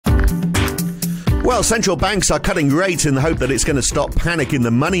Well, central banks are cutting rates in the hope that it's going to stop panic in the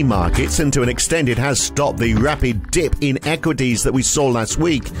money markets, and to an extent it has stopped the rapid dip in equities that we saw last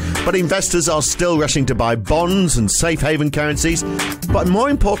week. But investors are still rushing to buy bonds and safe haven currencies. But more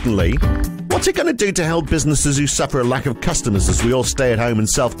importantly, what's it going to do to help businesses who suffer a lack of customers as we all stay at home and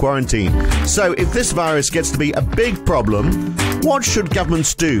self-quarantine? So if this virus gets to be a big problem, what should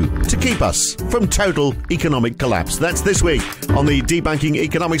governments do to keep us from total economic collapse? That's this week on the Debunking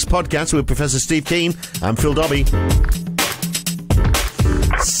Economics podcast with Professor Steve Keen. I'm Phil Dobby.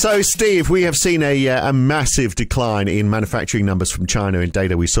 So, Steve, we have seen a massive decline in manufacturing numbers from China in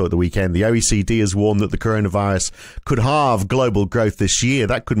data we saw at the weekend. The OECD has warned that the coronavirus could halve global growth this year.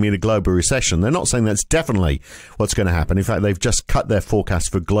 That could mean a global recession. They're not saying that's definitely what's going to happen. In fact, they've just cut their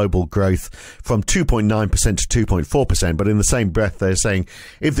forecast for global growth from 2.9% to 2.4%. But in the same breath, they're saying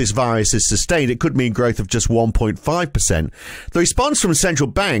if this virus is sustained, it could mean growth of just 1.5%. The response from central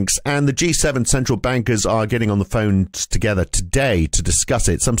banks and the G7 central bankers are getting on the phone together today to discuss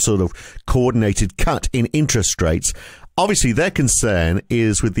it. Some sort of coordinated cut in interest rates. Obviously, their concern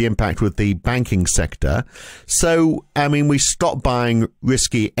is with the impact with the banking sector. So, I mean, we stopped buying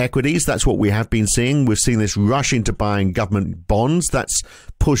risky equities. That's what we have been seeing. We've seen this rush into buying government bonds. That's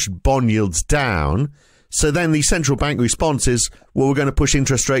pushed bond yields down. So then the central bank response is, well, we're going to push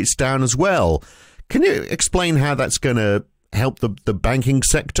interest rates down as well. Can you explain how that's going to help the banking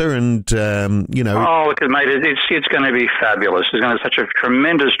sector and, Oh, mate, it's going to be fabulous. It's going to do such a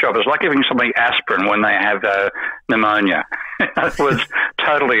tremendous job. It's like giving somebody aspirin when they have pneumonia. That was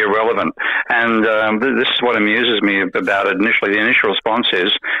totally irrelevant. And this is what amuses me about it initially. The initial response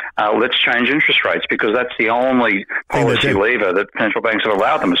is, let's change interest rates, because that's the only policy lever that central banks have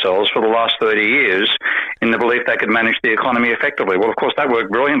allowed themselves for the last 30 years in the belief they could manage the economy effectively. Well, of course, that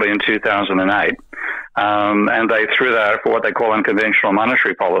worked brilliantly in 2008. And they threw that out for what they call unconventional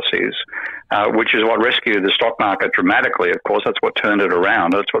monetary policies, which is what rescued the stock market dramatically. Of course, that's what turned it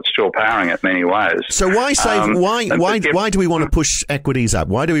around. That's what's still powering it in many ways. So why why do we want to push equities up?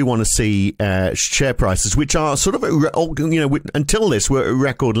 Why do we want to see share prices, which are sort of until this were at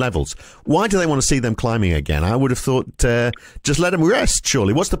record levels? Why do they want to see them climbing again? I would have thought just let them rest.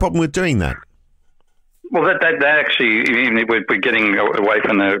 Surely, what's the problem with doing that? Well, that actually, even if we're getting away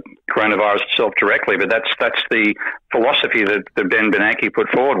from the coronavirus itself directly, but that's the philosophy that Ben Bernanke put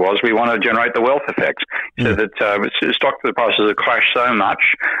forward was we want to generate the wealth effect. So that stock prices have crashed so much,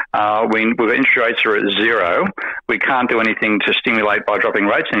 interest rates are at zero. We can't do anything to stimulate by dropping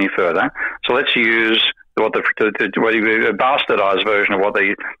rates any further. So let's use a bastardized version of what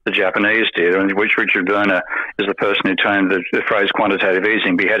the Japanese did, and which Richard Werner is the person who termed the phrase quantitative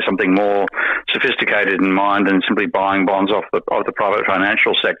easing. But he had something more sophisticated in mind than simply buying bonds off the private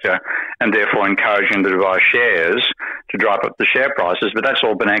financial sector, and therefore encouraging them to buy shares to drive up the share prices. But that's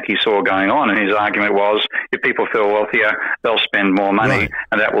all Bernanke saw going on, and his argument was if people feel wealthier, they'll spend more money,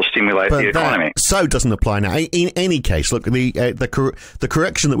 and that will stimulate the economy. So doesn't apply now. In any case, look, the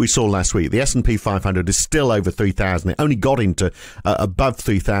correction that we saw last week, the S&P 500 is still over 3,000. It only got into above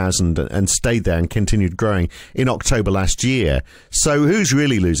 3,000 and stayed there and continued growing in October last year. So who's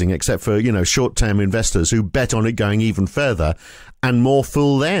really losing, except for short-term investors who bet on it going even further, and more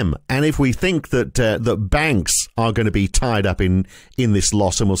fool them. And if we think that that banks are going to be tied up in this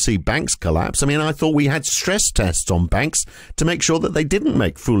loss and we'll see banks collapse, I mean, I thought we had stress tests on banks to make sure that they didn't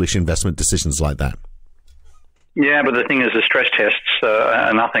make foolish investment decisions like that. Yeah, but the thing is, the stress tests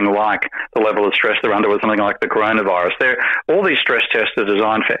are nothing like the level of stress they're under with something like the coronavirus. All these stress tests are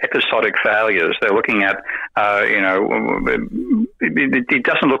designed for episodic failures. They're looking at, it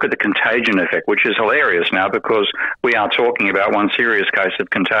doesn't look at the contagion effect, which is hilarious now because we are talking about one serious case of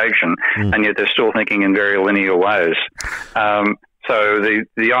contagion, and yet they're still thinking in very linear ways. So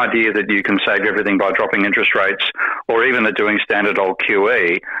the idea that you can save everything by dropping interest rates, or even that doing standard old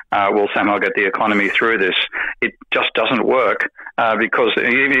QE will somehow get the economy through this, it just doesn't work because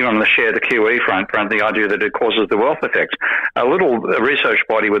even on the QE front, the idea that it causes the wealth effect. A little research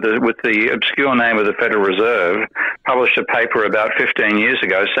body with the obscure name of the Federal Reserve published a paper about 15 years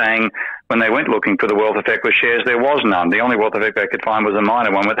ago saying when they went looking for the wealth effect with shares, there was none. The only wealth effect they could find was a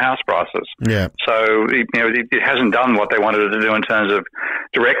minor one with house prices. Yeah. So it hasn't done what they wanted it to do in terms of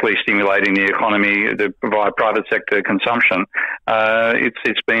directly stimulating the economy via private sector consumption.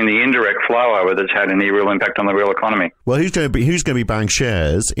 It's been the indirect flow over that's had any real impact on the real economy. Well, who's going to be buying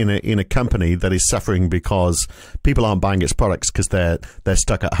shares in a company that is suffering because people aren't buying its products because they're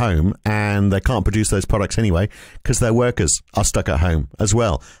stuck at home and they can't produce those products anyway because their workers are stuck at home as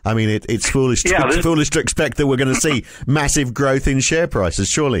well? I mean, it's foolish. It's foolish to expect that we're going to see massive growth in share prices.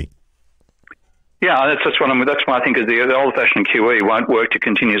 Surely. Yeah, that's why I think the old-fashioned QE won't work to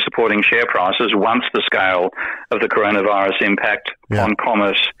continue supporting share prices once the scale of the coronavirus impact on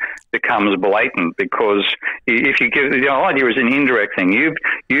commerce becomes blatant. Because if you give, the whole idea is an indirect thing. You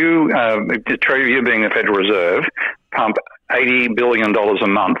being the Federal Reserve, pump $80 billion a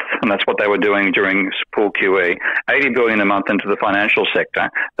month, and that's what they were doing during full QE, $80 billion a month into the financial sector.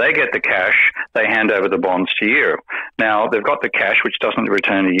 They get the cash, they hand over the bonds to you. Now, they've got the cash, which doesn't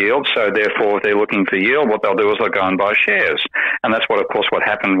return a yield, so therefore, if they're looking for yield, what they'll do is they'll go and buy shares. And that's what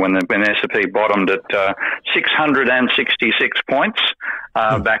happened when S&P bottomed at 666 points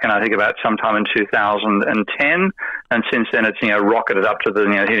back in, I think, about sometime in 2010. And since then, it's rocketed up to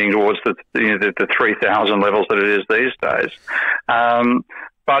heading towards the 3,000 levels that it is these days.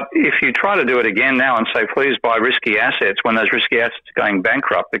 But if you try to do it again now and say, please buy risky assets when those risky assets are going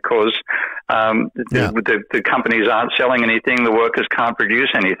bankrupt because the companies aren't selling anything, the workers can't produce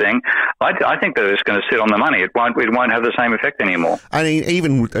anything, I think that it's going to sit on the money. It won't have the same effect anymore. I mean,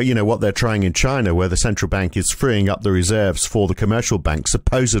 even what they're trying in China, where the central bank is freeing up the reserves for the commercial banks,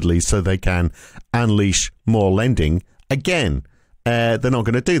 supposedly so they can unleash more lending again. They're not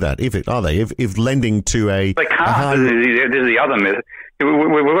going to do that, are they? If lending to they can't. There's the other myth.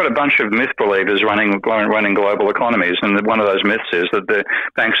 We've got a bunch of myth believers running global economies, and one of those myths is that the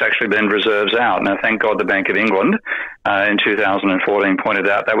banks actually lend reserves out. Now, thank God the Bank of England in 2014 pointed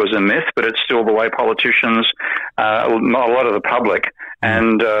out that was a myth, but it's still the way politicians, a lot of the public,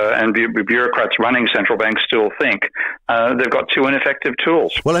 and bureaucrats running central banks still think. They've got two ineffective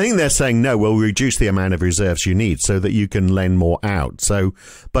tools. Well, I think they're saying, no, we'll reduce the amount of reserves you need so that you can lend more out.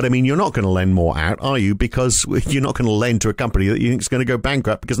 But I mean, you're not going to lend more out, are you? Because you're not going to lend to a company that you think is going to go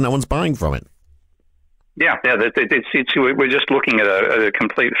bankrupt because no one's buying from it. Yeah. We're just looking at a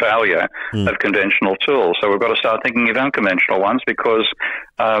complete failure of conventional tools. So we've got to start thinking of unconventional ones, because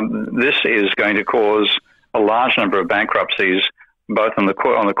this is going to cause a large number of bankruptcies, both on the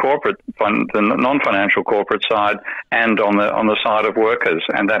corporate, the non-financial corporate side, and on the side of workers,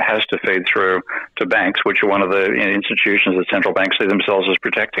 and that has to feed through to banks, which are one of the institutions that central banks see themselves as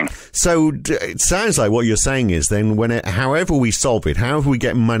protecting. So it sounds like what you're saying is then, however we solve it, however we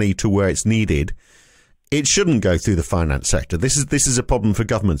get money to where it's needed, it shouldn't go through the finance sector. This is a problem for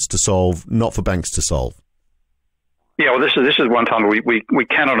governments to solve, not for banks to solve. Yeah, well, this is one time we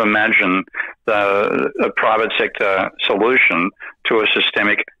cannot imagine a private sector solution to a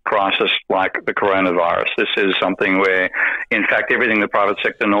systemic crisis like the coronavirus. This is something where, in fact, everything the private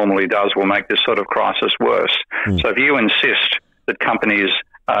sector normally does will make this sort of crisis worse. So if you insist that companies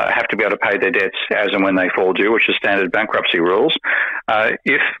have to be able to pay their debts as and when they fall due, which is standard bankruptcy rules,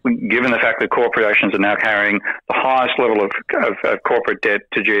 given the fact that corporations are now carrying the highest level of corporate debt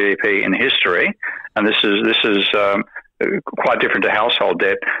to GDP in history, and this is quite different to household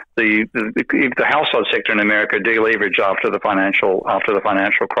debt. The household sector in America deleveraged after the financial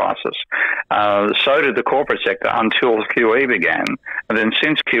crisis. So did the corporate sector until QE began, and then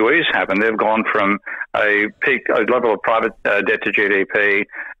since QE's happened, they've gone from a level of private debt to GDP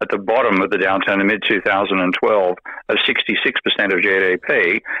at the bottom of the downturn in mid-2012 of 66% of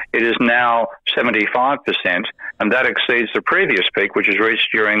GDP. It is now 75%, and that exceeds the previous peak, which was reached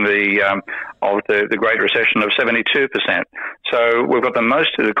during the Great Recession of 72%. So we've got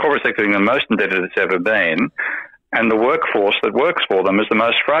the corporate sector being the most indebted it's ever been, and the workforce that works for them is the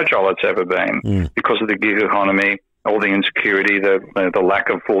most fragile it's ever been because of the gig economy, all the insecurity, the lack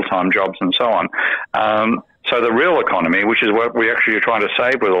of full-time jobs, and so on. So the real economy, which is what we actually are trying to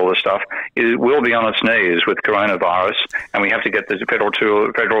save with all this stuff, will be on its knees with coronavirus, and we have to get the Federal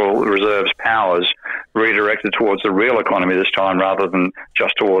Reserve's powers redirected towards the real economy this time, rather than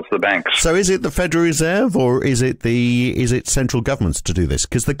just towards the banks. So is it the Federal Reserve, or is it central governments to do this?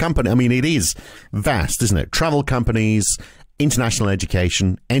 Because the company, I mean, it is vast, isn't it? Travel companies, international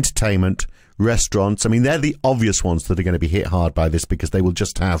education, entertainment, restaurants. I mean, they're the obvious ones that are going to be hit hard by this because they will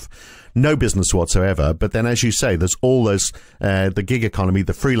just have no business whatsoever. But then, as you say, there's all those, the gig economy,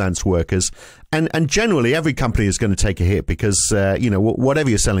 the freelance workers, and generally every company is going to take a hit because, whatever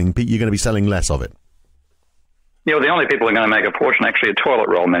you're selling, you're going to be selling less of it. The only people who are going to make a fortune actually are toilet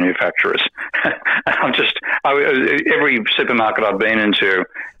roll manufacturers. Every supermarket I've been into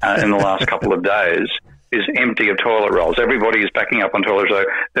in the last couple of days is empty of toilet rolls. Everybody is backing up on toilet rolls.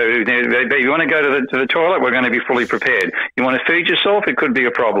 So you want to go to the toilet? We're going to be fully prepared. You want to feed yourself? It could be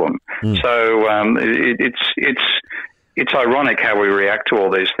a problem. So it's ironic how we react to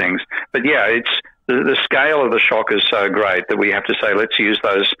all these things. But yeah, it's the scale of the shock is so great that we have to say, let's use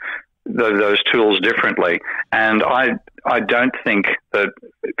those tools differently. And I don't think that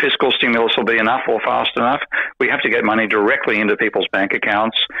fiscal stimulus will be enough or fast enough. We have to get money directly into people's bank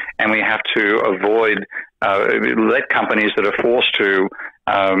accounts, and we have to avoid let companies that are forced to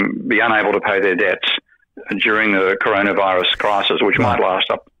be unable to pay their debts during the coronavirus crisis, which might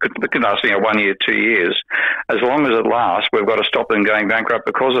could last 1 year, 2 years. As long as it lasts, we've got to stop them going bankrupt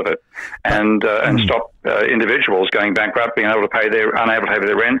because of it, and stop individuals going bankrupt, unable to pay their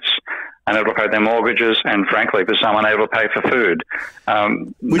rents, unable to pay their mortgages, and frankly, for some, unable to pay for food.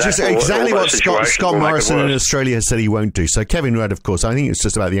 Which is exactly what Scott Morrison in Australia has said he won't do. So Kevin Rudd, of course, I think it's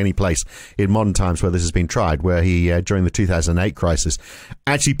just about the only place in modern times where this has been tried, where he, during the 2008 crisis,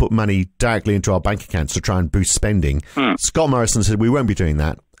 actually put money directly into our bank accounts to try and boost spending. Scott Morrison said we won't be doing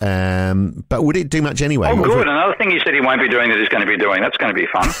that. But would it do much anyway? Oh, good. Another thing he said he won't be doing that he's going to be doing. That's going to be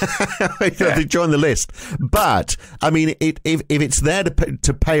fun. Join the list. But, I mean, if it's there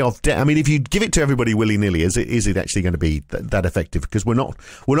to pay off debt, I mean, if you give it to everybody willy-nilly, is it actually going to be that effective? Because we're not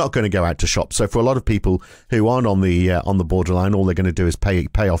going to go out to shop. So for a lot of people who aren't on the borderline, all they're going to do is pay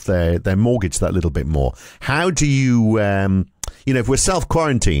off their mortgage that little bit more. How do you... if we're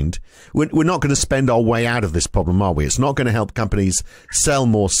self-quarantined, we're not going to spend our way out of this problem, are we? It's not going to help companies sell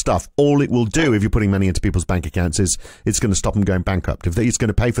more stuff. All it will do, if you're putting money into people's bank accounts, is it's going to stop them going bankrupt. If it's going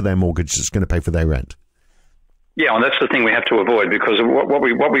to pay for their mortgage, it's going to pay for their rent. Yeah, and that's the thing we have to avoid, because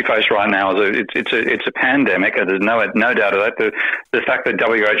what we face right now is it's a pandemic, and there's no doubt of that. The fact that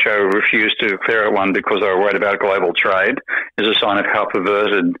WHO refused to declare it one because they were worried about global trade is a sign of how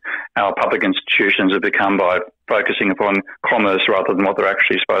perverted our public institutions have become by focusing upon commerce rather than what they're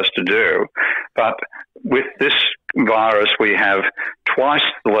actually supposed to do. But with this virus, we have twice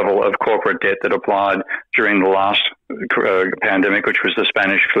the level of corporate debt that applied during the last pandemic, which was the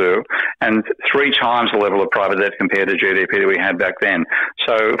Spanish flu, and 3 times the level of private debt compared to GDP that we had back then.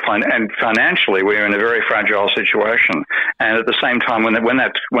 So, financially, we're in a very fragile situation. And at the same time, when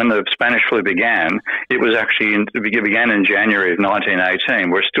the Spanish flu began, it was actually began in January of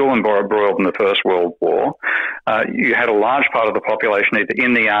 1918. We're still embroiled in the First World War. You had a large part of the population either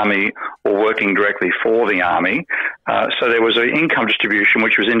in the army or working directly for the army. So there was an income distribution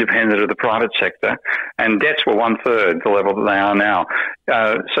which was independent of the private sector, and debts were 1/3 the level that they are now.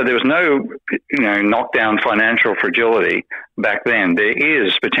 So there was no, knockdown financial fragility back then. There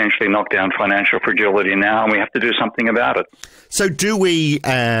is potentially knockdown financial fragility now, and we have to do something about it. So do we,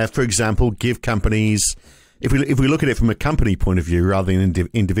 for example, give companies... If we look at it from a company point of view rather than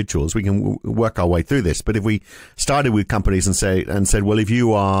individuals, we can work our way through this. But if we started with companies and said, well, if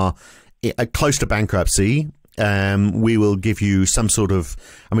you are close to bankruptcy, we will give you some sort of...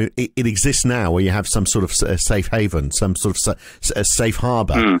 I mean, it exists now where you have some sort of safe haven, some sort of safe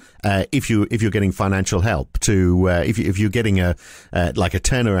harbor. If you're getting financial help if you're getting a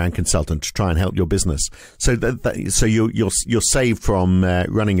turnaround consultant to try and help your business, so so you're saved from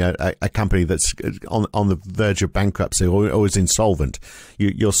running a company that's on the verge of bankruptcy or is insolvent.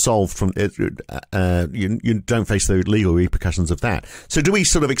 You're solved from it. You don't face the legal repercussions of that. So do we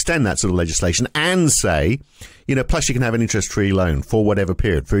sort of extend that sort of legislation and say, plus you can have an interest-free loan for whatever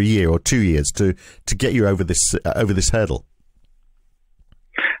period, for a year or 2 years, to get you over this hurdle?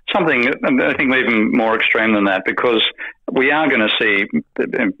 Something, I think, even more extreme than that, because we are going to see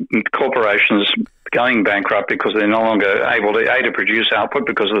corporations going bankrupt because they're no longer able to produce output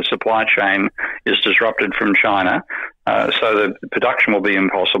because the supply chain is disrupted from China. So the production will be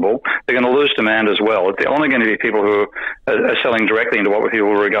impossible. They're going to lose demand as well. They're only going to be people who are selling directly into what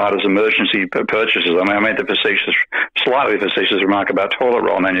people regard as emergency purchases. I mean, I made the slightly facetious remark about toilet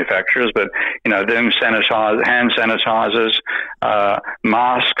roll manufacturers, but, them hand sanitizers,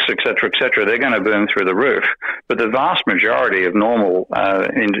 masks, et cetera, they're going to burn through the roof. But the vast majority of normal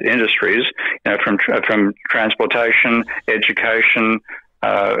industries, from transportation, education,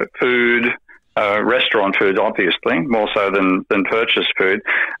 food, restaurant food, obviously, more so than purchased food,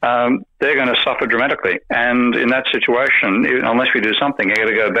 they're going to suffer dramatically. And in that situation, unless we do something, they're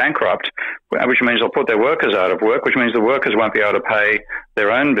going to go bankrupt, which means they'll put their workers out of work, which means the workers won't be able to pay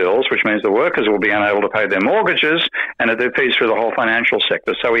their own bills, which means the workers will be unable to pay their mortgages, and it feeds through the whole financial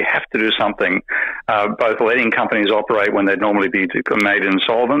sector. So we have to do something, both letting companies operate when they'd normally be made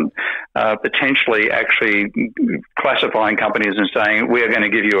insolvent, potentially actually classifying companies and saying, we are going to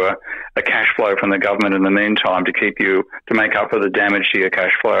give you a cash flow from the government in the meantime to make up for the damage to your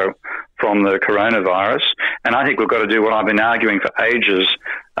cash flow from the coronavirus. And I think we've got to do what I've been arguing for ages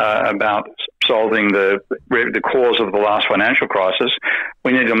about solving the cause of the last financial crisis.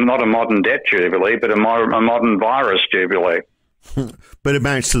 We need not a modern debt jubilee, but a modern virus jubilee. But it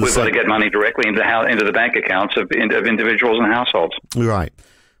amounts to we've got to get money directly into the bank accounts of individuals and households. Right.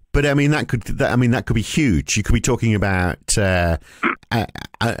 But I mean, that could be huge. You could be talking about a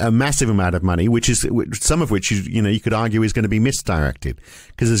massive amount of money, some of which you could argue is going to be misdirected,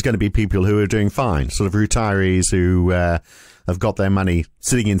 because there's going to be people who are doing fine, sort of retirees who have got their money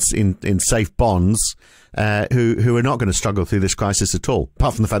sitting in safe bonds, who are not going to struggle through this crisis at all.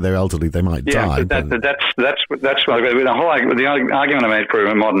 Apart from the fact they're elderly, they might die. That's the whole argument I made for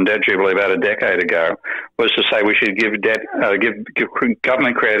a modern debt jubilee about a decade ago was to say we should give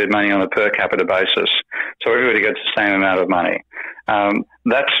government created money on a per capita basis, so everybody gets the same amount of money.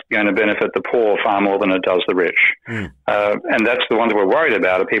 That's going to benefit the poor far more than it does the rich. And that's the ones we're worried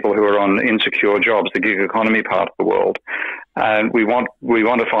about, are people who are on insecure jobs, the gig economy part of the world. And we want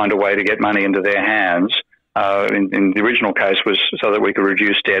to find a way to get money into their hands. In the original case was so that we could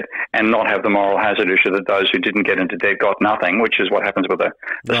reduce debt and not have the moral hazard issue that those who didn't get into debt got nothing, which is what happens with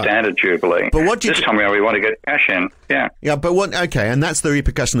the standard jubilee. But this time around we want to get cash in. Yeah, but and that's the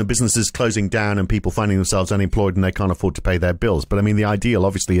repercussion of businesses closing down and people finding themselves unemployed and they can't afford to pay their bills. But I mean, the ideal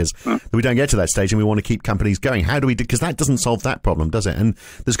obviously is that we don't get to that stage and we want to keep companies going. How do we do? Because that doesn't solve that problem, does it? And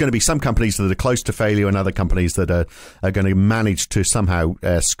there's going to be some companies that are close to failure and other companies that are going to manage to somehow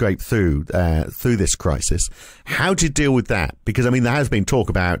scrape through this crisis. How do you deal with that? Because I mean, there has been talk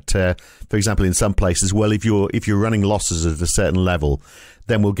about, for example, in some places, well, if you're running losses at a certain level,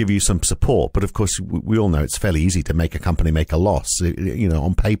 then we'll give you some support. But of course, we all know it's fairly easy to make a company make a loss.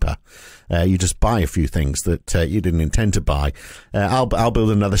 On paper, you just buy a few things that you didn't intend to buy. I'll build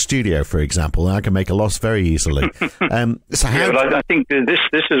another studio, for example, and I can make a loss very easily. But I think this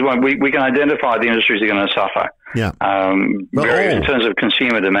is when we can identify the industries that are going to suffer. Yeah. In terms of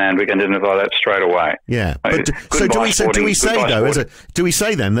consumer demand, we can identify that straight away. Yeah. But do we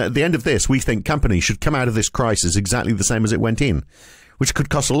say then that at the end of this, we think companies should come out of this crisis exactly the same as it went in, which could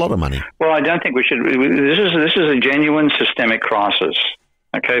cost a lot of money? Well, I don't think we should. This is a genuine systemic crisis.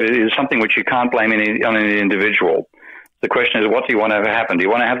 Okay, it is something which you can't blame on any individual. The question is, what do you want to have happen? Do you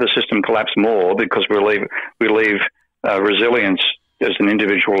want to have the system collapse more because we leave resilience as an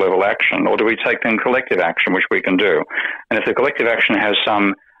individual level action, or do we take then collective action, which we can do? And if the collective action has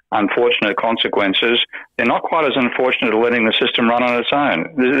some unfortunate consequences, they're not quite as unfortunate as letting the system run on its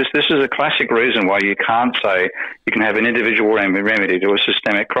own. This is a classic reason why you can't say you can have an individual remedy to a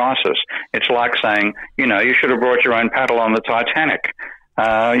systemic crisis. It's like saying, you should have brought your own paddle on the Titanic.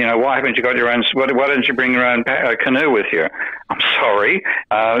 Why haven't you got your own? Why didn't you bring your own canoe with you? I'm sorry.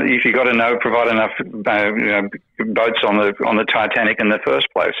 If you got to provide enough boats on the Titanic in the first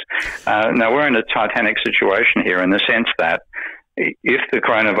place. Now we're in a Titanic situation here in the sense that if the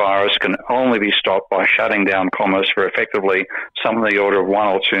coronavirus can only be stopped by shutting down commerce for effectively something in the order of 1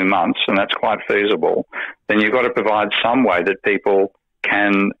 or 2 months, and that's quite feasible, then you've got to provide some way that people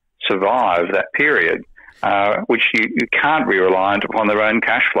can survive that period. Which you can't be reliant upon their own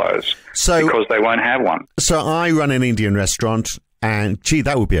cash flows because they won't have one. So I run an Indian restaurant, and gee,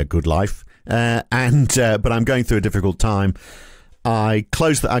 that would be a good life. But I'm going through a difficult time. I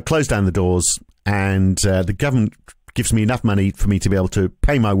closed down the doors, and the government gives me enough money for me to be able to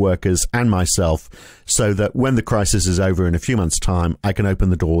pay my workers and myself so that when the crisis is over in a few months' time, I can open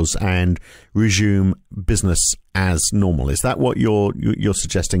the doors and resume business as normal. Is that what you're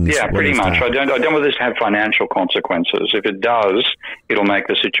suggesting? Yeah, pretty much. I don't want this to have financial consequences. If it does, it'll make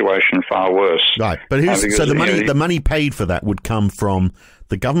the situation far worse. Right, but the money paid for that would come from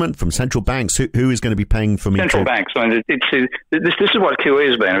the government, from central banks. Who is going to be paying for me? Central banks. I mean, this is what QE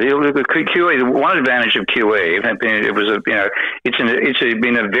has been. QE, one advantage of QE, it's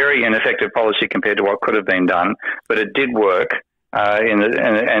been a very ineffective policy compared to what could have been done, but it did work.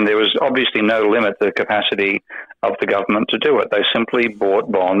 And there was obviously no limit to the capacity of the government to do it. They simply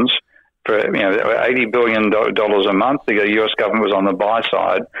bought bonds for $80 billion a month. The U.S. government was on the buy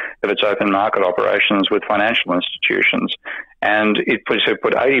side of its open market operations with financial institutions, and it put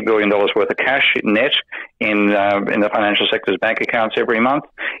 $80 billion worth of cash net in the financial sector's bank accounts every month.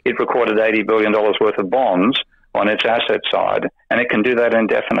 It recorded $80 billion worth of bonds on its asset side, and it can do that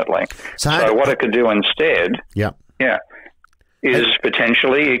indefinitely. So what it could do instead, is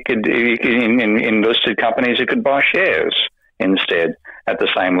potentially it could in listed companies it could buy shares instead at the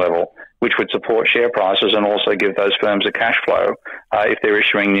same level, which would support share prices and also give those firms a cash flow if they're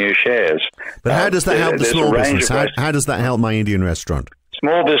issuing new shares. But how does that help the small business? How does that help my Indian restaurant?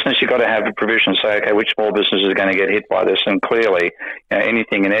 Small business, you've got to have a provision say, okay, which small business is going to get hit by this? And clearly,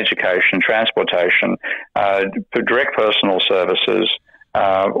 anything in education, transportation, direct personal services,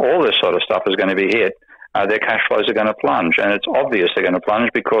 all this sort of stuff is going to be hit. Their cash flows are going to plunge, and it's obvious they're going to plunge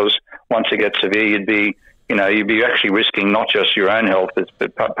because once it gets severe, you'd be actually risking not just your own health,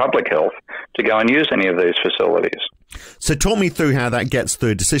 but public health to go and use any of these facilities. So talk me through how that gets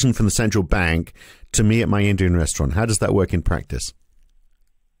through a decision from the central bank to me at my Indian restaurant. How does that work in practice?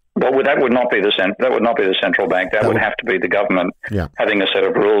 Well, that would not be the central bank. That would have to be the government having a set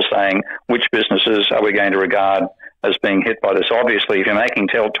of rules saying which businesses are we going to regard as being hit by this. Obviously, if you're making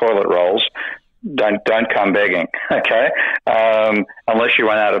toilet rolls, don't come begging, okay? Unless you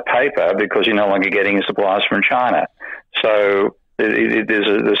run out of paper because you're no longer getting supplies from China. So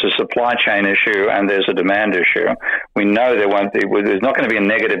there's a supply chain issue and there's a demand issue. We know there's not going to be a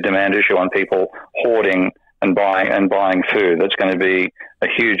negative demand issue on people hoarding and buying food. That's going to be a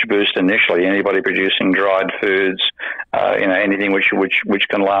huge boost initially. Anybody producing dried foods, anything which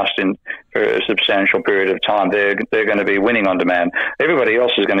can last for a substantial period of time, they're going to be winning on demand. Everybody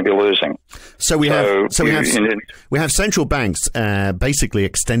else is going to be losing. So we have central banks basically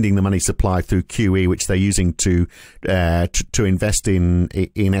extending the money supply through QE, which they're using to invest in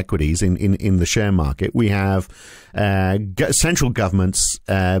equities in the share market. We have central governments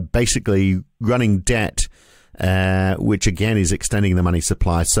basically running debt, which again is extending the money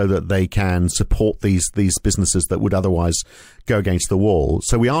supply so that they can support these businesses that would otherwise go against the wall.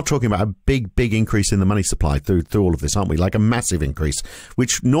 So we are talking about a big increase in the money supply through all of this, aren't we? Like a massive increase,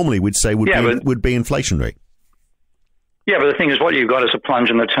 which normally we'd say would be inflationary. Yeah, but the thing is, what you've got is a plunge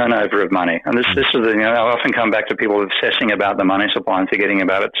in the turnover of money, and this is I often come back to people obsessing about the money supply and forgetting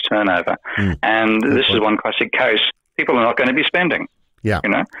about its turnover. And this is one classic case. People are not going to be spending. Yeah,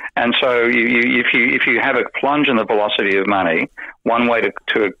 and so if you have a plunge in the velocity of money, one way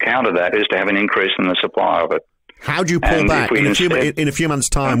to counter that is to have an increase in the supply of it. How do you pull back in a few months'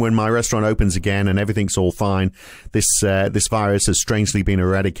 time when my restaurant opens again and everything's all fine? This virus has strangely been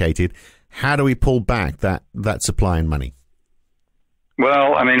eradicated. How do we pull back that supply and money?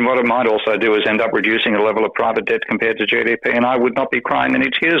 Well, I mean, what it might also do is end up reducing the level of private debt compared to GDP, and I would not be crying any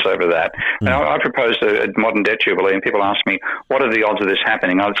tears over that. Now, I proposed a modern debt jubilee, and people ask me, what are the odds of this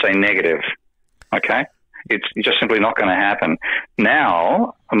happening? I would say negative, okay? It's just simply not going to happen.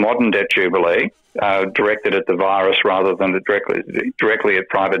 Now, a modern debt jubilee directed at the virus rather than directly at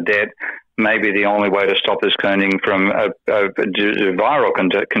private debt may be the only way to stop this turning from a viral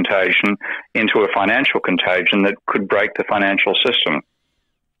contagion into a financial contagion that could break the financial system.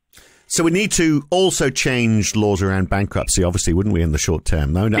 So we need to also change laws around bankruptcy, obviously, wouldn't we, in the short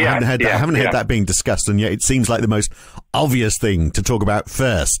term? No, I haven't heard that being discussed, and yet it seems like the most obvious thing to talk about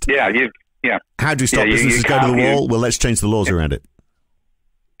first. How do you stop businesses go to the wall? Well, let's change the laws around it.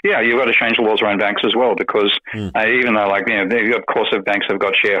 Yeah, you've got to change the laws around banks as well, because even though, of course, if banks have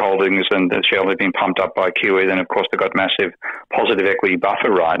got shareholdings and the shareholders have been pumped up by QE, then of course they've got massive positive equity buffer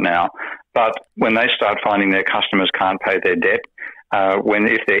right now. But when they start finding their customers can't pay their debt,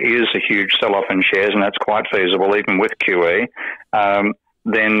 if there is a huge sell-off in shares, and that's quite feasible even with QE,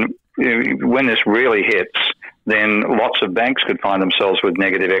 then when this really hits, then lots of banks could find themselves with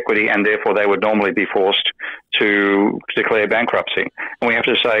negative equity, and therefore they would normally be forced to declare bankruptcy. And we have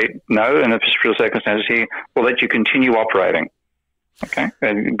to say, no, in the particular circumstances here, we'll let you continue operating. Okay?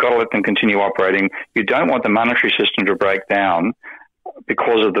 And you've got to let them continue operating. You don't want the monetary system to break down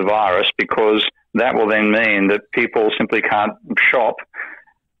because of the virus, because that will then mean that people simply can't shop,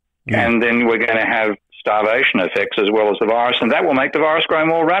 and then we're going to have starvation effects as well as the virus, and that will make the virus grow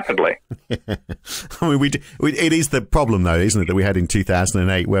more rapidly. I mean, it is the problem, though, isn't it, that we had in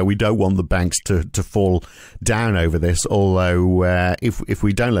 2008, where we don't want the banks to fall down over this, although if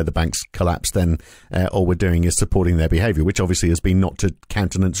we don't let the banks collapse, then all we're doing is supporting their behaviour, which obviously has been not to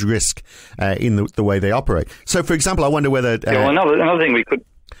countenance risk in the way they operate. So, for example, I wonder whether... another thing we could...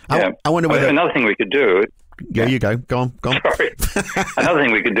 I wonder whether... Another thing we could do... Yeah, you go. Go on. Sorry. Another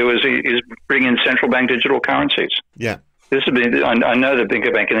thing we could do is bring in central bank digital currencies. Yeah. This would be, I know the Bank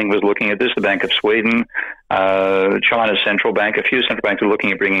I think was looking at this, the Bank of Sweden, China's central bank, a few central banks are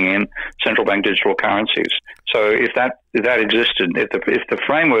looking at bringing in central bank digital currencies. So if that existed, if the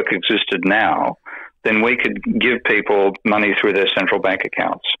framework existed now, then we could give people money through their central bank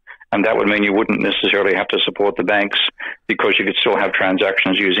accounts. And that would mean you wouldn't necessarily have to support the banks, because you could still have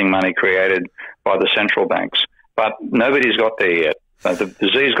transactions using money created by the central banks. But nobody's got there yet. The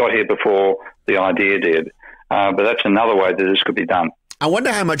disease got here before the idea did. But that's another way that this could be done. I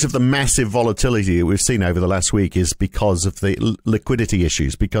wonder how much of the massive volatility that we've seen over the last week is because of the liquidity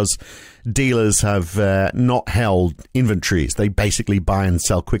issues, because dealers have not held inventories. They basically buy and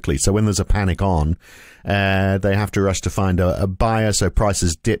sell quickly. So when there's a panic on, they have to rush to find a buyer, so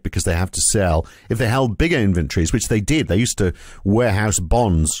prices dip because they have to sell. If they held bigger inventories, which they did, they used to warehouse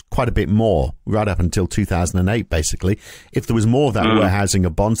bonds quite a bit more right up until 2008, basically. If there was more of that warehousing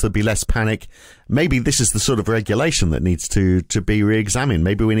of bonds, there'd be less panic. Maybe this is the sort of regulation that needs to be re-examined. re-examine.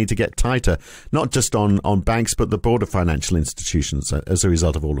 Maybe we need to get tighter, not just on banks, but the broader financial institutions as a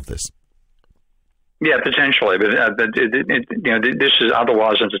result of all of this. Yeah, potentially, but this is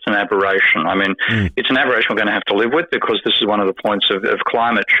otherwise it's an aberration. I mean, it's an aberration we're going to have to live with because this is one of the points of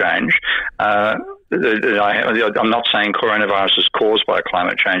climate change. I'm not saying coronavirus is caused by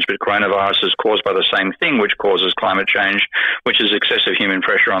climate change, but coronavirus is caused by the same thing which causes climate change, which is excessive human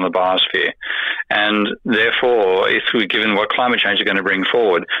pressure on the biosphere. And therefore, given what climate change is going to bring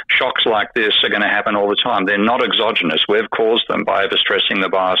forward, shocks like this are going to happen all the time. They're not exogenous. We've caused them by overstressing the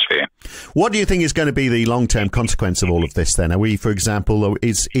biosphere. What do you think is going to be the long-term consequence of all of this then? Are we, for example,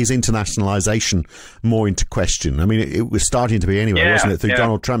 is internationalization more into question? I mean, it was starting to be anyway, wasn't it, through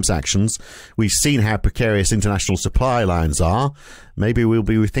Donald Trump's actions? We've seen how precarious international supply lines are. Maybe we'll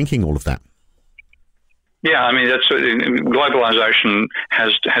be rethinking all of that. Yeah, I mean, globalization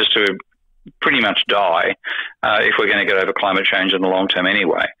has to pretty much die if we're going to get over climate change in the long term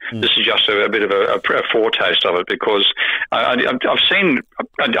anyway. This is just a bit of a foretaste of it because I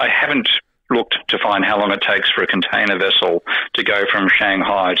haven't looked to find how long it takes for a container vessel to go from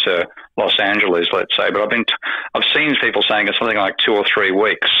Shanghai to Los Angeles, let's say, but I've seen people saying it's something like 2 or 3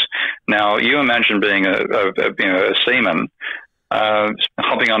 weeks. Now, you imagine being a seaman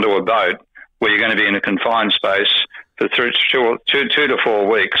hopping onto a boat where you're going to be in a confined space for 2 to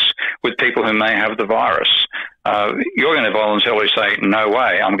 4 weeks with people who may have the virus. You're going to voluntarily say, no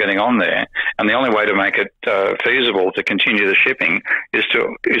way, I'm getting on there. And the only way to make it feasible to continue the shipping is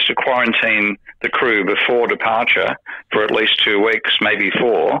to quarantine the crew before departure for at least 2 weeks, maybe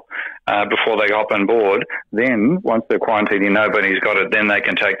 4, before they hop on board. Then, once they're quarantined, nobody's got it, then they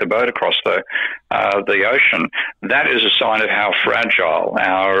can take the boat across the ocean. That is a sign of how fragile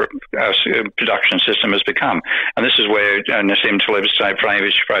our production system has become. And this is where Nassim Taleb's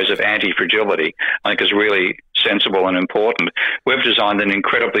famous phrase of anti-fragility, I think, is really sensible and important. We've designed an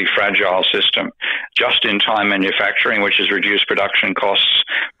incredibly fragile system. Just-in-time manufacturing, which has reduced production costs,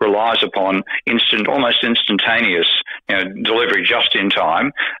 relies upon almost instantaneous delivery just in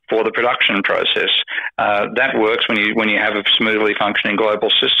time for the production process. That works when you have a smoothly functioning global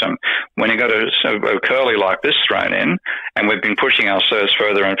system. When you got a curly like this thrown in, and we've been pushing ourselves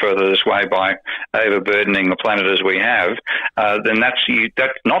further and further this way by overburdening the planet as we have, then that's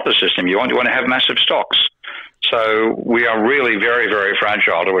not the system you want. You want to have massive stocks. So we are really very, very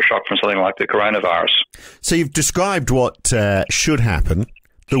fragile to a shock from something like the coronavirus. So you've described what should happen.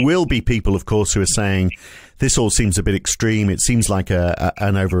 There will be people, of course, who are saying this all seems a bit extreme. It seems like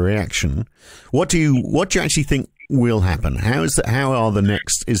an overreaction. What do you actually think will happen? Is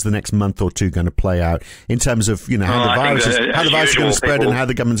the next month or two going to play out in terms of how the virus is going to spread and how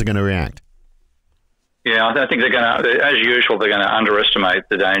the governments are going to react? Yeah, I think they're going to, as usual, they're going to underestimate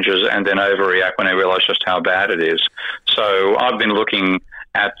the dangers and then overreact when they realise just how bad it is. So I've been looking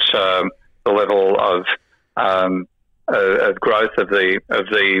at the level of growth of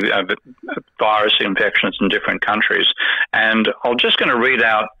the virus infections in different countries, and I'm just going to read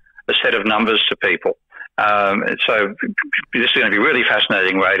out a set of numbers to people. So this is going to be really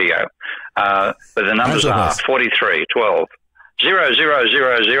fascinating radio. But the numbers are 43, 12. 0, 0,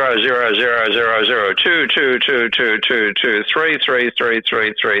 0, 0, 0, 0, 0, 0, 2, 2, 2, 2, 2, 2, 3, 3, 3,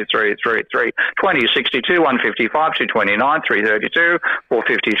 3, 3, 3, 3, 3, 20, 62, 155, 229, 332,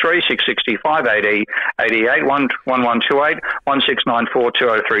 453, 665, 80, 88, 1128, 1694,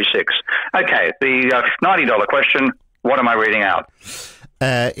 2036. Okay, the $90 question, what am I reading out?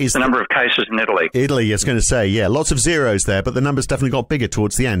 Is the number of cases in Italy. Italy, I was going to say, yeah, lots of zeros there, but the numbers definitely got bigger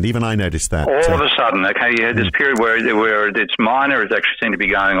towards the end. Even I noticed that. All of a sudden, okay, you had this period where it's minor, it's actually seemed to be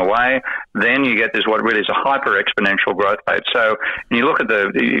going away. Then you get this what really is a hyper exponential growth rate. So when you look at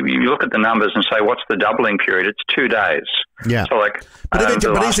the numbers and say, what's the doubling period? It's 2 days. Yeah. So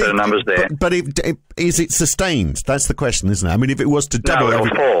the numbers there. But is it sustained? That's the question, isn't it? I mean, if it was to double, no,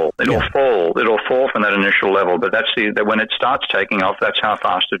 it'll fall. It'll fall from that initial level. But that's when it starts taking off. That's how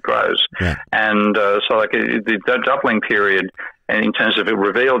fast it grows. Yeah. And the doubling period, in terms of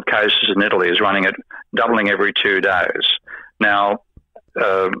revealed cases in Italy, is running at doubling every 2 days. Now,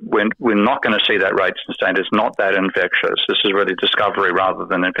 we're not going to see that rate sustained. It's not that infectious. This is really discovery rather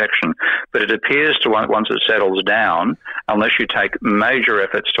than infection. But it appears to, once it settles down, unless you take major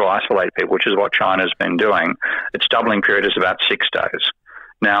efforts to isolate people, which is what China's been doing, its doubling period is about 6 days.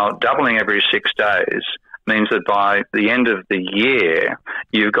 Now, doubling every 6 days means that by the end of the year,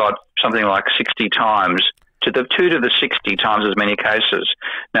 you've got something like 60 times to the 2 to the 60 times as many cases.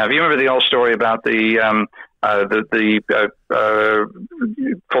 Now, if you remember the old story about the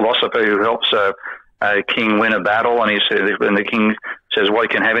philosopher who helps a king win a battle, and the king says, well, you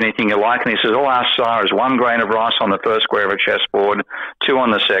can have anything you like. And he says, all I ask is 1 grain of rice on the first square of a chessboard, 2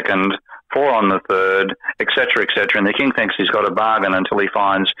 on the second, 4 on the third, etc., etc. And the king thinks he's got a bargain until he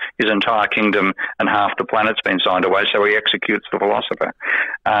finds his entire kingdom and half the planet's been signed away, so he executes the philosopher.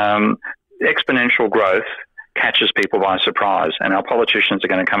 Exponential growth catches people by surprise, and our politicians are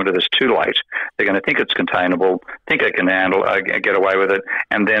going to come to this too late. They're going to think it's containable, think they can handle, get away with it,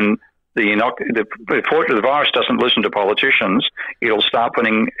 and then the virus doesn't listen to politicians. It'll start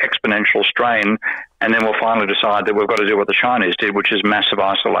putting exponential strain, and then we'll finally decide that we've got to do what the Chinese did, which is massive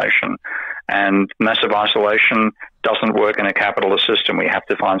isolation. And massive isolation doesn't work in a capitalist system. We have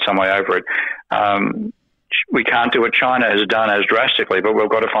to find some way over it. We can't do what China has done as drastically, but we've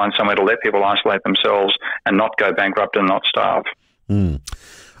got to find some way to let people isolate themselves and not go bankrupt and not starve.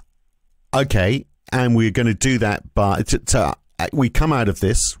 Okay, and we're going to do that by... we come out of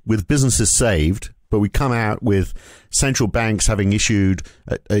this with businesses saved, but we come out with central banks having issued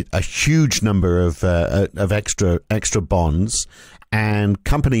a huge number of extra bonds, and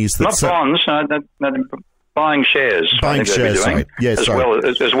companies that buying shares. Buying shares, sorry. Yeah, as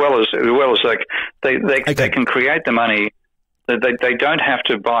well as like they can create the money. They don't have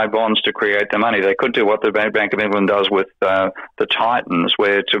to buy bonds to create the money. They could do what the Bank of England does with the Titans,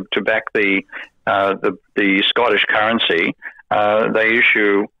 where to back the Scottish currency, they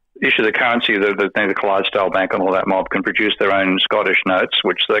issue the currency. The Clydesdale Bank and all that mob can produce their own Scottish notes,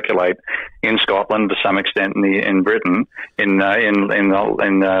 which circulate in Scotland to some extent in Britain, in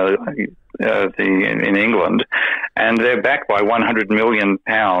England, and they're backed by £100 million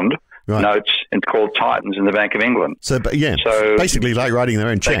notes called Titans in the Bank of England. So basically like writing their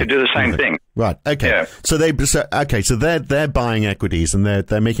own check. They could do the same thing. Right. Okay. Yeah. So they're buying equities, and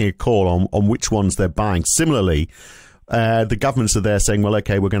they're making a call on which ones they're buying. Similarly, the governments are there saying, well,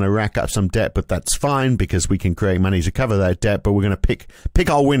 okay, we're going to rack up some debt, but that's fine because we can create money to cover that debt, but we're going to pick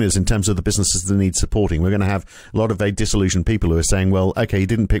our winners in terms of the businesses that need supporting. We're going to have a lot of very disillusioned people who are saying, well, okay, you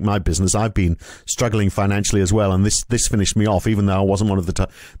didn't pick my business. I've been struggling financially as well, and this finished me off, even though I wasn't one of the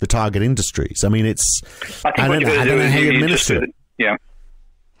target industries. I mean, I don't know how you administer it. Yeah.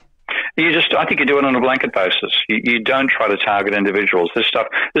 I think you do it on a blanket basis. You don't try to target individuals. This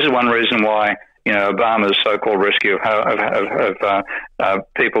is one reason why, Obama's so-called rescue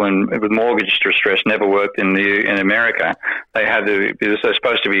of people with mortgage distress never worked in America. They're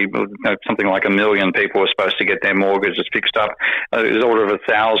supposed to be something like 1 million people were supposed to get their mortgages fixed up. There's order of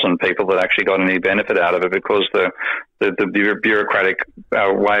 1,000 people that actually got any benefit out of it because the bureaucratic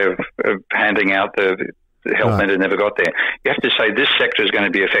way of handing out the health net never got there. You have to say this sector is going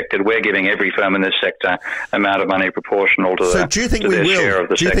to be affected. We're giving every firm in this sector amount of money proportional to their share of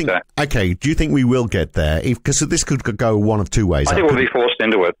the sector. Do you think we will get there? Because this could go one of two ways. I think we'll be forced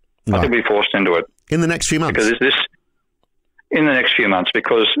into it. Right. I think we'll be forced into it. In the next few months? Because in the next few months,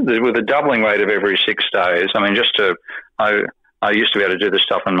 because with a doubling rate of every 6 days, I mean, I used to be able to do this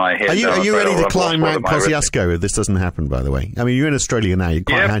stuff in my head. Are you ready to climb Mount Kosciuszko if this doesn't happen, by the way? I mean, you're in Australia now. You're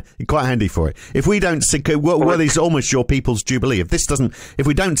quite handy for it. If we don't see... it's almost your people's jubilee. If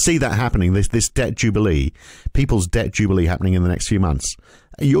we don't see that happening, this debt jubilee, people's debt jubilee happening in the next few months,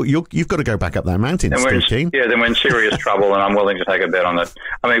 you've got to go back up that mountain, Steve Keen. Yeah, then we're in serious trouble, and I'm willing to take a bet on it.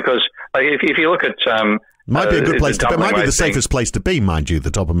 I mean, because if you look at... might be a good place to be. It might be the safest place to be, mind you,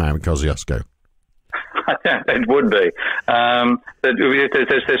 the top of Mount Kosciuszko. It would be.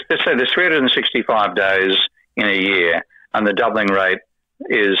 There's 365 days in a year, and the doubling rate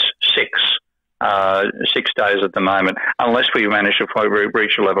is 6 days at the moment, unless we manage to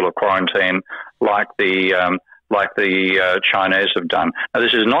reach a level of quarantine like the Chinese have done. Now,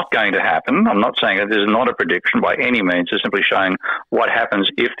 this is not going to happen. I'm not saying that this is not a prediction by any means. It's simply showing what happens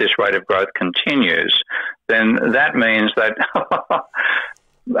if this rate of growth continues. Then that means that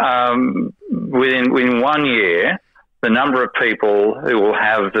within 1 year, the number of people who will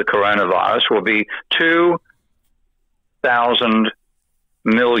have the coronavirus will be 2,000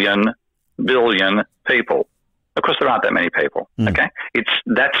 billion people. Of course, there aren't that many people. Okay,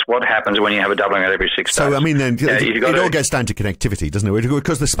 that's what happens when you have a doubling out every 6 days. So I mean, then it all gets down to connectivity, doesn't it?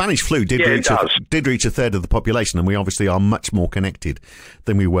 Because the Spanish flu did reach a third of the population, and we obviously are much more connected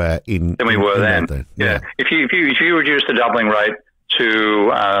than we were then. Yeah. If you reduce the doubling rate to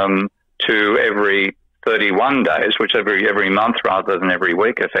every 31 days, which every month rather than every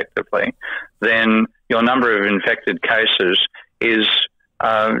week, effectively, then your number of infected cases is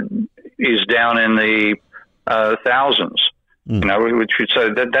down in the thousands. So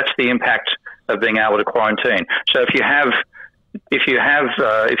that's the impact of being able to quarantine. So if you can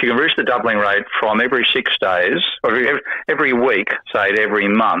reach the doubling rate from every 6 days, or every week, say every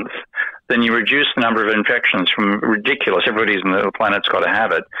month, then you reduce the number of infections from ridiculous, everybody's on the planet's got to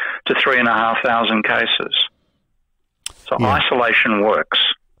have it, to 3,500 cases. So isolation works.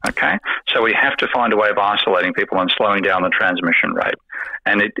 Okay, so we have to find a way of isolating people and slowing down the transmission rate.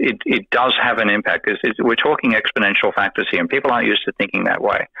 And it does have an impact. We're talking exponential factors here, and people aren't used to thinking that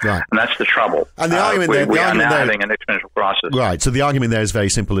way. Right. And that's the trouble. And the argument we are now having an exponential crisis. Right, so the argument there is very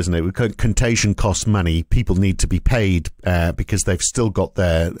simple, isn't it? Contagion costs money. People need to be paid because they've still got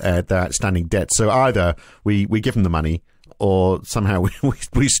their outstanding debt. So either we give them the money, or somehow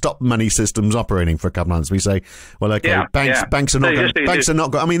we stop money systems operating for a couple of months. We say, well, okay, banks are not going.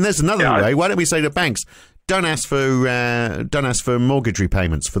 I mean, there's another way. Why don't we say to banks, don't ask for mortgage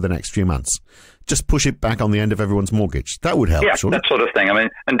repayments for the next few months. Just push it back on the end of everyone's mortgage. That would help. Yeah, surely. That sort of thing. I mean,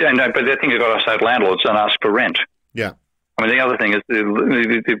 but the thing you've got to say to landlords, don't ask for rent. Yeah. I mean, the other thing is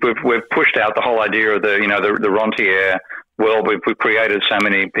we've pushed out the whole idea of the rentier. Well, we've created so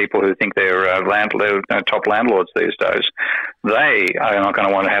many people who think they're top landlords these days. They are not going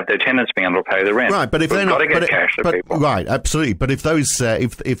to want to have their tenants being able to pay the rent. Right, but if they're not, got to get cash to people. Right, absolutely. But if those,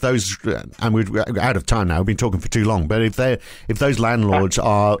 and we're out of time now. We've been talking for too long. But if those landlords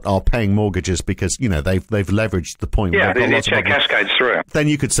are paying mortgages because they've leveraged the point. Yeah, it cascades through. Then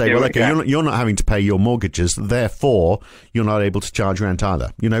you could say, you're not having to pay your mortgages, therefore you're not able to charge rent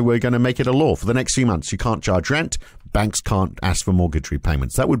either. We're going to make it a law for the next few months. You can't charge rent. Banks can't ask for mortgage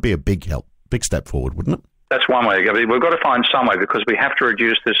repayments. That would be a big step forward, wouldn't it? That's one way. I mean, we've got to find some way because we have to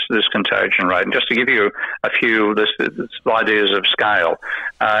reduce this contagion rate. And just to give you a few ideas of scale,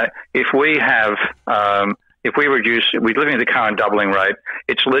 if we live in the current doubling rate,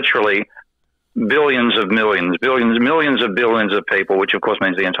 it's literally billions of millions of billions of people, which of course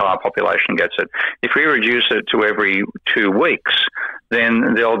means the entire population gets it. If we reduce it to every 2 weeks,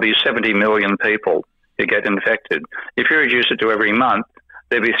 then there'll be 70 million people who get infected. If you reduce it to every month,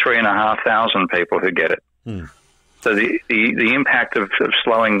 there'd be 3,500 people who get it. So the impact of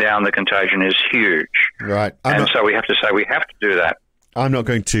slowing down the contagion is huge. Right. So we have to say we have to do that. I'm not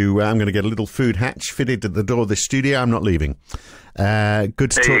going to. I'm going to get a little food hatch fitted at the door of the studio. I'm not leaving.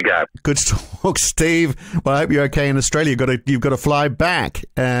 Good to talk. Good to talk, Steve. Well, I hope you're okay in Australia. You've got to fly back.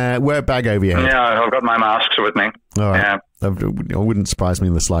 Wear a bag over your head. Yeah, I've got my masks with me. All right. Yeah. It wouldn't surprise me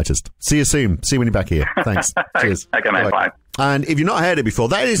in the slightest. See you soon. See you when you're back here. Thanks. Cheers. Okay, mate. Bye. And if you've not heard it before,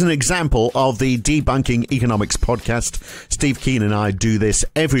 that is an example of the Debunking Economics podcast. Steve Keen and I do this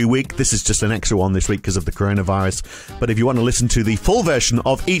every week. This is just an extra one this week because of the coronavirus. But if you want to listen to the full version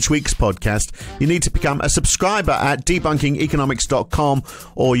of each week's podcast, you need to become a subscriber at debunkingeconomics.com,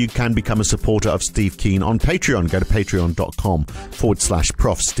 or you can become a supporter of Steve Keen on Patreon. Go to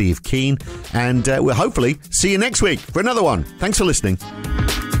patreon.com/Prof Steve Keen. And we'll hopefully see you next week for another one. Thanks for listening.